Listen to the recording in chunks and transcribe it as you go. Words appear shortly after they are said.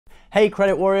Hey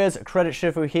Credit Warriors, Credit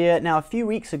Shifu here. Now a few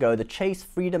weeks ago, the Chase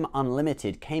Freedom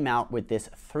Unlimited came out with this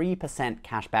 3%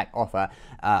 cashback offer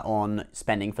on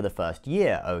spending for the first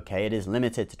year, okay? It is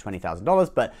limited to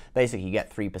 $20,000, but basically you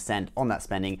get 3% on that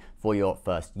spending for your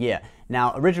first year.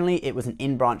 Now originally it was an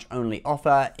in-branch only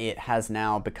offer. It has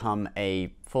now become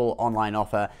a full online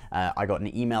offer. I got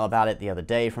an email about it the other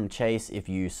day from Chase. If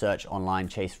you search online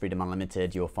Chase Freedom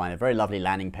Unlimited, you'll find a very lovely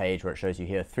landing page where it shows you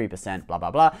here 3%, blah,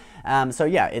 blah, blah. So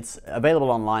yeah, it's available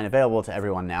online, available to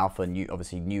everyone now for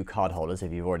obviously new card holders.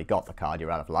 If you've already got the card,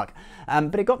 you're out of luck.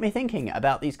 But it got me thinking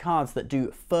about these cards that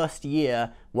do first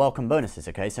year welcome bonuses,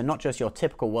 okay? So not just your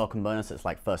typical welcome bonus that's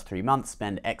like first 3 months,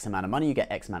 spend X amount of money, you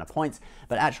get X amount of points,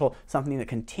 but actual something that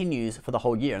continues for the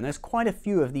whole year. And there's quite a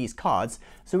few of these cards,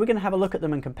 so we're gonna have a look at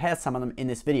them and compare some of them in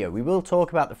this video. We will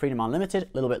talk about the Freedom Unlimited a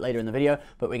little bit later in the video,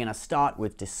 but we're gonna start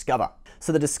with Discover.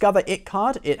 So the Discover IT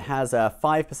card, it has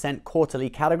 5% quarterly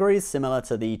categories, similar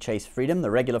to the Chase Freedom, the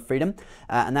regular Freedom,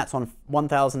 and that's on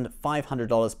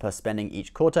 $1,500 per spending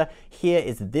each quarter. Here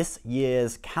is this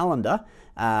year's calendar.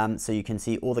 So you can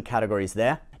see all the categories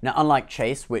there. Now, unlike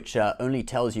Chase, which only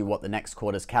tells you what the next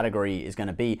quarter's category is going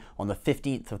to be on the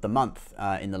 15th of the month,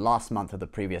 in the last month of the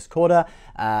previous quarter,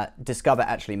 Discover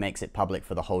actually makes it public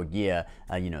for the whole year,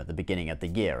 at the beginning of the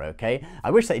year, okay? I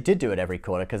wish they did do it every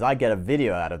quarter because I get a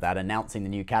video out of that announcing the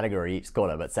new category each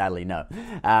quarter, but sadly no.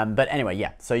 But anyway,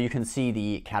 yeah, so you can see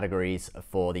the categories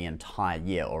for the entire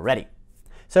year already.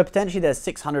 So potentially there's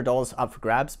 $600 up for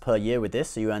grabs per year with this,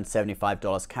 so you earn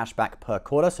 $75 cash back per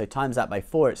quarter, so times that by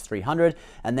 4, it's $300,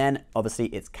 and then obviously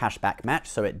it's cash back match,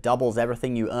 so it doubles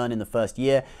everything you earn in the first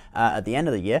year at the end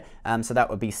of the year, so that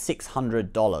would be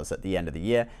 $600 at the end of the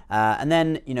year, and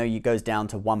then it goes down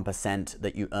to 1%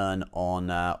 that you earn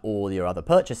on all your other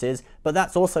purchases, but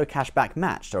that's also cash back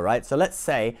matched, all right? So let's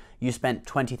say you spent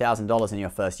 $20,000 in your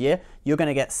first year, you're going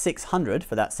to get $600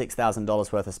 for that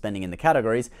 $6,000 worth of spending in the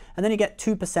categories, and then you get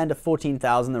 2% of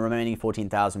 $14,000, the remaining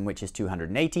 $14,000, which is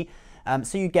 $280.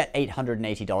 So you get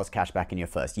 $880 cash back in your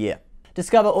first year.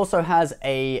 Discover also has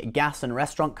a gas and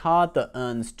restaurant card that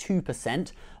earns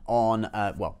 2% on,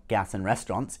 gas and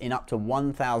restaurants in up to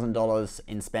 $1,000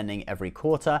 in spending every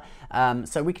quarter.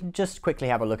 So we can just quickly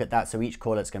have a look at that. So each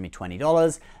quarter it's going to be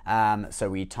 $20. So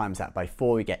we times that by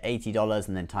 4, we get $80,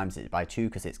 and then times it by 2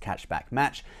 because it's cashback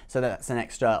match. So that's an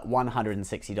extra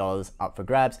 $160 up for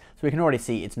grabs. So we can already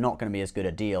see it's not going to be as good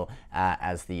a deal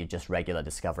as the just regular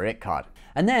Discover IT card.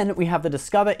 And then we have the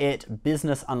Discover IT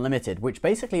Business Unlimited, which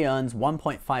basically earns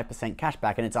 1.5%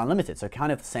 cashback, and it's unlimited, so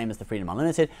kind of the same as the Freedom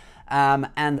Unlimited.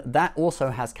 And that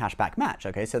also has cashback match,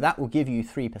 okay? So that will give you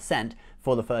 3%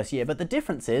 for the first year, but the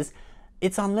difference is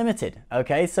it's unlimited,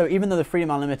 okay? So even though the Freedom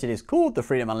Unlimited is called the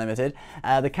Freedom Unlimited,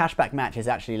 the cashback match is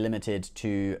actually limited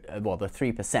to, the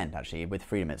 3% actually. With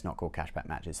Freedom, it's not called cashback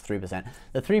match, it's 3%.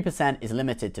 The 3% is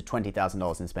limited to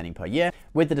 $20,000 in spending per year.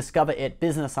 With the Discover IT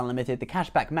Business Unlimited, the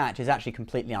cashback match is actually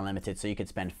completely unlimited. So you could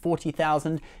spend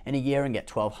 $40,000 in a year and get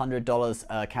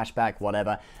 $1,200 cashback,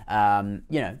 whatever.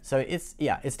 So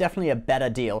it's definitely a better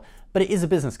deal, but it is a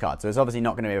business card. So it's obviously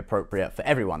not going to be appropriate for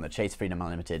everyone. The Chase Freedom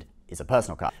Unlimited is a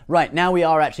personal card. Right, now we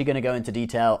are actually going to go into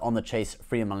detail on the Chase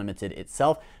Freedom Unlimited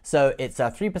itself. So it's a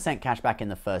 3% cashback in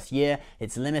the first year.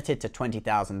 It's limited to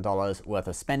 $20,000 worth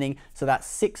of spending. So that's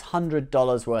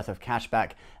 $600 worth of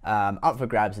cashback up for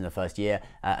grabs in the first year.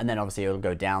 And then obviously it'll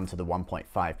go down to the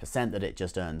 1.5% that it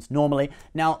just earns normally.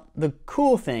 Now, the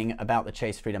cool thing about the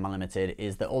Chase Freedom Unlimited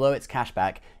is that although it's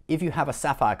cashback, if you have a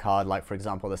Sapphire card, like for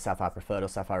example the Sapphire Preferred or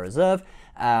Sapphire Reserve,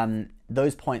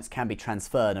 those points can be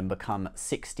transferred and become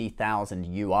 60,000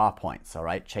 UR points, all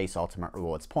right, Chase Ultimate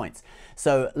Rewards points.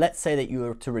 So let's say that you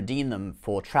were to redeem them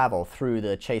for travel through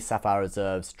the Chase Sapphire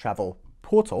Reserve's travel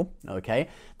portal, okay,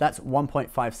 that's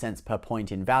 1.5 cents per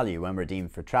point in value when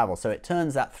redeemed for travel. So it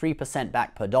turns that 3%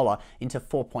 back per dollar into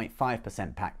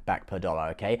 4.5% back per dollar,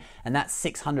 okay? And that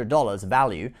 $600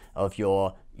 value of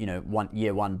your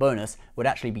year one bonus would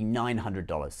actually be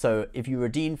 $900. So if you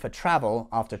redeem for travel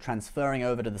after transferring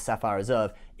over to the Sapphire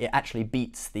Reserve, it actually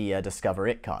beats the Discover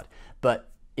IT card. But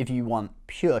if you want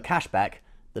pure cashback,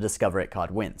 the Discover IT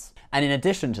card wins. And in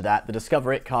addition to that, the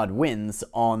Discover IT card wins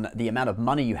on the amount of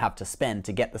money you have to spend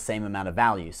to get the same amount of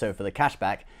value. So for the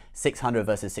cashback, 600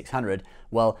 versus 600,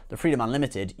 well, the Freedom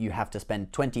Unlimited, you have to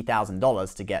spend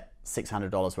 $20,000 to get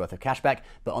 $600 worth of cashback,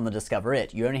 but on the Discover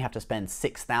It, you only have to spend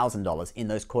 $6,000 in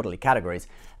those quarterly categories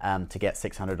to get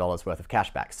 $600 worth of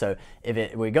cashback. So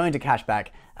if we're going to cashback,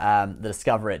 the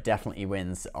Discover It definitely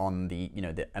wins on the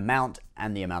amount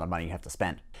and the amount of money you have to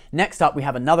spend. Next up, we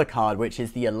have another card, which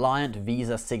is the Alliant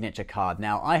Visa Signature card.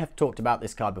 Now, I have talked about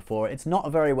this card before. It's not a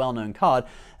very well-known card,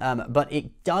 but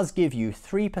it does give you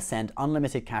 3%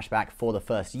 unlimited cashback for the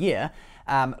first year,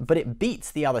 but it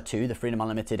beats the other two, the Freedom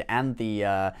Unlimited and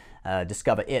the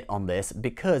Discover It on this,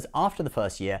 because after the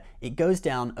first year, it goes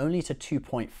down only to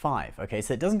 2.5, okay?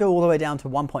 So it doesn't go all the way down to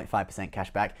 1.5%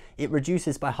 cashback. It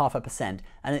reduces by 0.5%,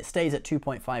 and it stays at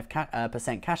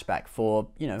 2.5% cashback for,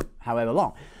 however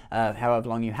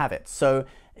long you have it. So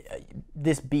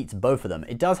this beats both of them.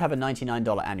 It does have a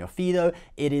 $99 annual fee though.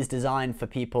 It is designed for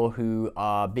people who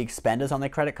are big spenders on their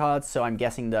credit cards, so I'm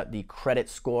guessing that the credit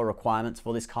score requirements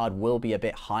for this card will be a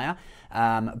bit higher.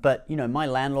 But my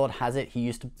landlord has it. He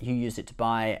used it to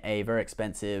buy a very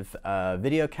expensive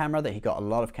video camera that he got a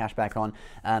lot of cash back on.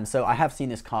 So I have seen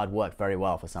this card work very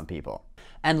well for some people.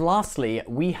 And lastly,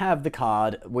 we have the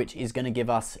card which is going to give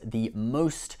us the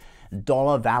most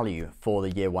dollar value for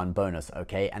the year one bonus,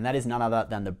 okay? And that is none other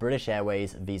than the British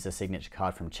Airways Visa Signature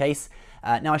card from Chase.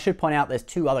 Now I should point out there's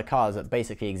two other cards that are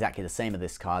basically exactly the same as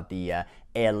this card, the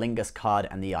Aer Lingus card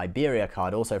and the Iberia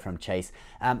card, also from Chase.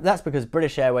 That's because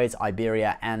British Airways,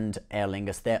 Iberia and Aer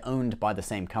Lingus, they're owned by the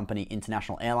same company,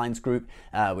 International Airlines Group,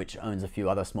 which owns a few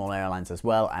other small airlines as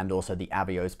well, and also the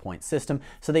Avios point system.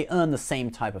 So they earn the same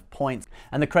type of points,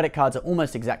 and the credit cards are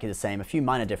almost exactly the same, a few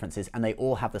minor differences, and they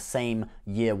all have the same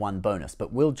year one bonus.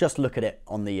 But we'll just look at it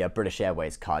on the British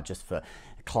Airways card just for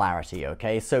clarity,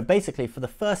 okay? So basically for the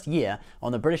first year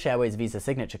on the British Airways Visa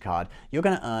Signature card, you're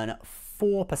going to earn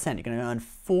 4%. You're going to earn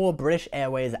 4 British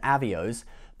Airways Avios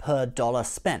per dollar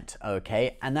spent,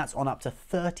 okay? And that's on up to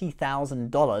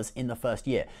 $30,000 in the first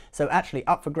year. So actually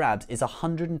up for grabs is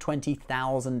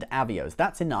 120,000 Avios.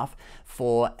 That's enough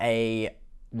for a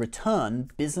return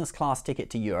business class ticket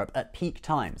to Europe at peak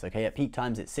times, okay? At peak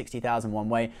times it's 60,000 one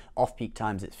way, off peak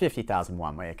times it's 50,000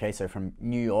 one way, okay? So from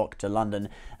New York to London,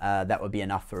 that would be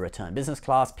enough for return business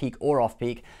class, peak or off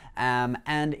peak.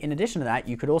 And in addition to that,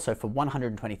 you could also, for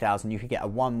 120,000, you could get a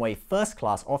one-way first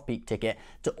class off peak ticket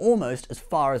to almost as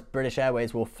far as British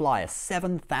Airways will fly, a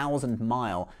 7,000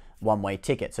 mile one-way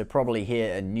ticket. So probably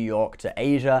here in New York to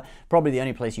Asia, probably the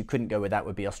only place you couldn't go with that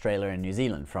would be Australia and New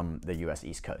Zealand from the US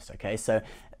East Coast, okay? So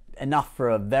enough for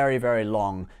a very, very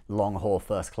long haul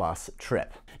first class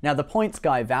trip. Now the points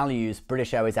guy values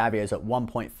British Airways Avios at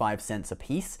 1.5 cents a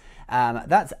piece.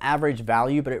 That's average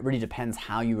value, but it really depends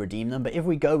how you redeem them. But if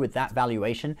we go with that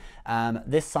valuation,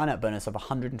 this sign-up bonus of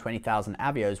 120,000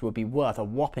 Avios would be worth a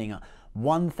whopping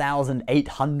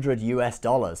 $1,800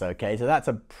 US, okay? So that's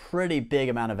a pretty big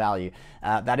amount of value.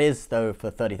 That is, though, for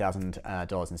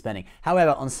 $30,000 in spending.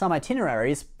 However, on some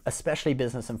itineraries, especially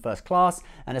business and first class,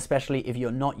 and especially if you're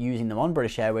not using them on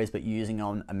British Airways, but you're using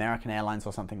on American Airlines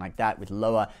or something like that with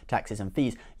lower taxes and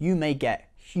fees, you may get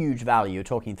huge value. You're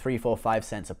talking 3, 4, 5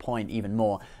 cents a point, even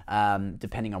more,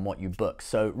 depending on what you book.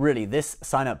 So really, this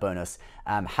sign-up bonus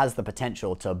has the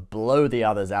potential to blow the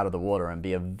others out of the water and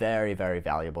be a very, very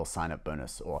valuable sign-up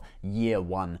bonus or year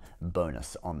one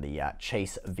bonus on the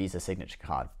Chase Visa Signature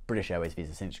card, British Airways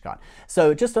Visa Signature card.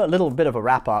 So just a little bit of a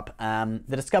wrap up.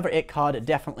 The Discover It card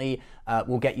definitely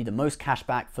will get you the most cash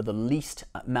back for the least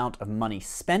amount of money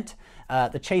spent.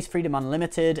 The Chase Freedom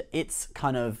Unlimited, it's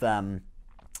kind of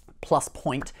plus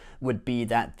point would be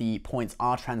that the points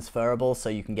are transferable, so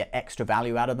you can get extra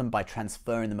value out of them by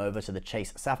transferring them over to the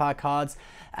Chase Sapphire cards.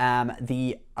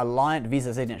 The Alliant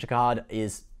Visa Signature card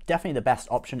is definitely the best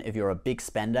option if you're a big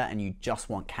spender and you just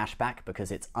want cash back,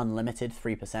 because it's unlimited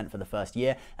 3% for the first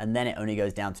year, and then it only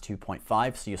goes down to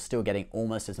 2.5, so you're still getting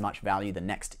almost as much value the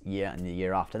next year and the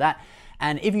year after that.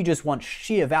 And if you just want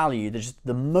sheer value, there's just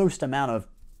the most amount of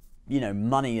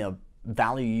money or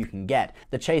value you can get,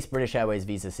 the Chase British Airways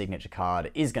Visa Signature card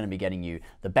is going to be getting you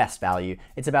the best value.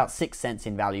 It's about 6 cents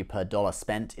in value per dollar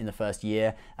spent in the first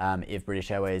year, if British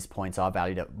Airways points are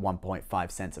valued at 1.5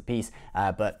 cents a piece,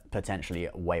 but potentially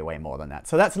way more than that.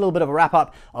 So that's a little bit of a wrap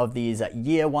up of these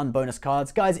year one bonus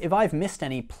cards. Guys, if I've missed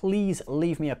any, please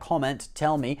leave me a comment,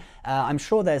 tell me. I'm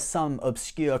sure there's some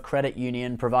obscure credit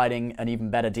union providing an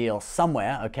even better deal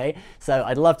somewhere, okay? So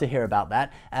I'd love to hear about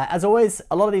that. As always,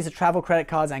 a lot of these are travel credit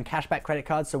cards and cash cashback credit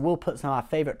cards, so we'll put some of our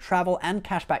favorite travel and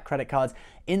cashback credit cards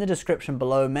in the description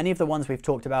below. Many of the ones we've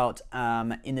talked about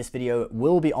in this video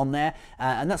will be on there,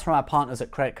 and that's from our partners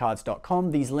at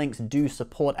creditcards.com. These links do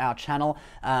support our channel,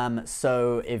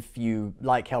 so if you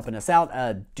like helping us out,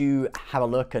 do have a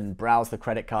look and browse the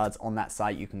credit cards on that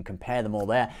site. You can compare them all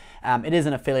there. It is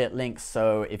an affiliate link,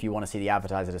 so if you want to see the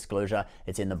advertiser disclosure,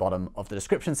 it's in the bottom of the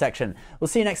description section. We'll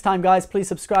see you next time, guys. Please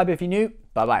subscribe if you're new.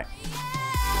 Bye-bye.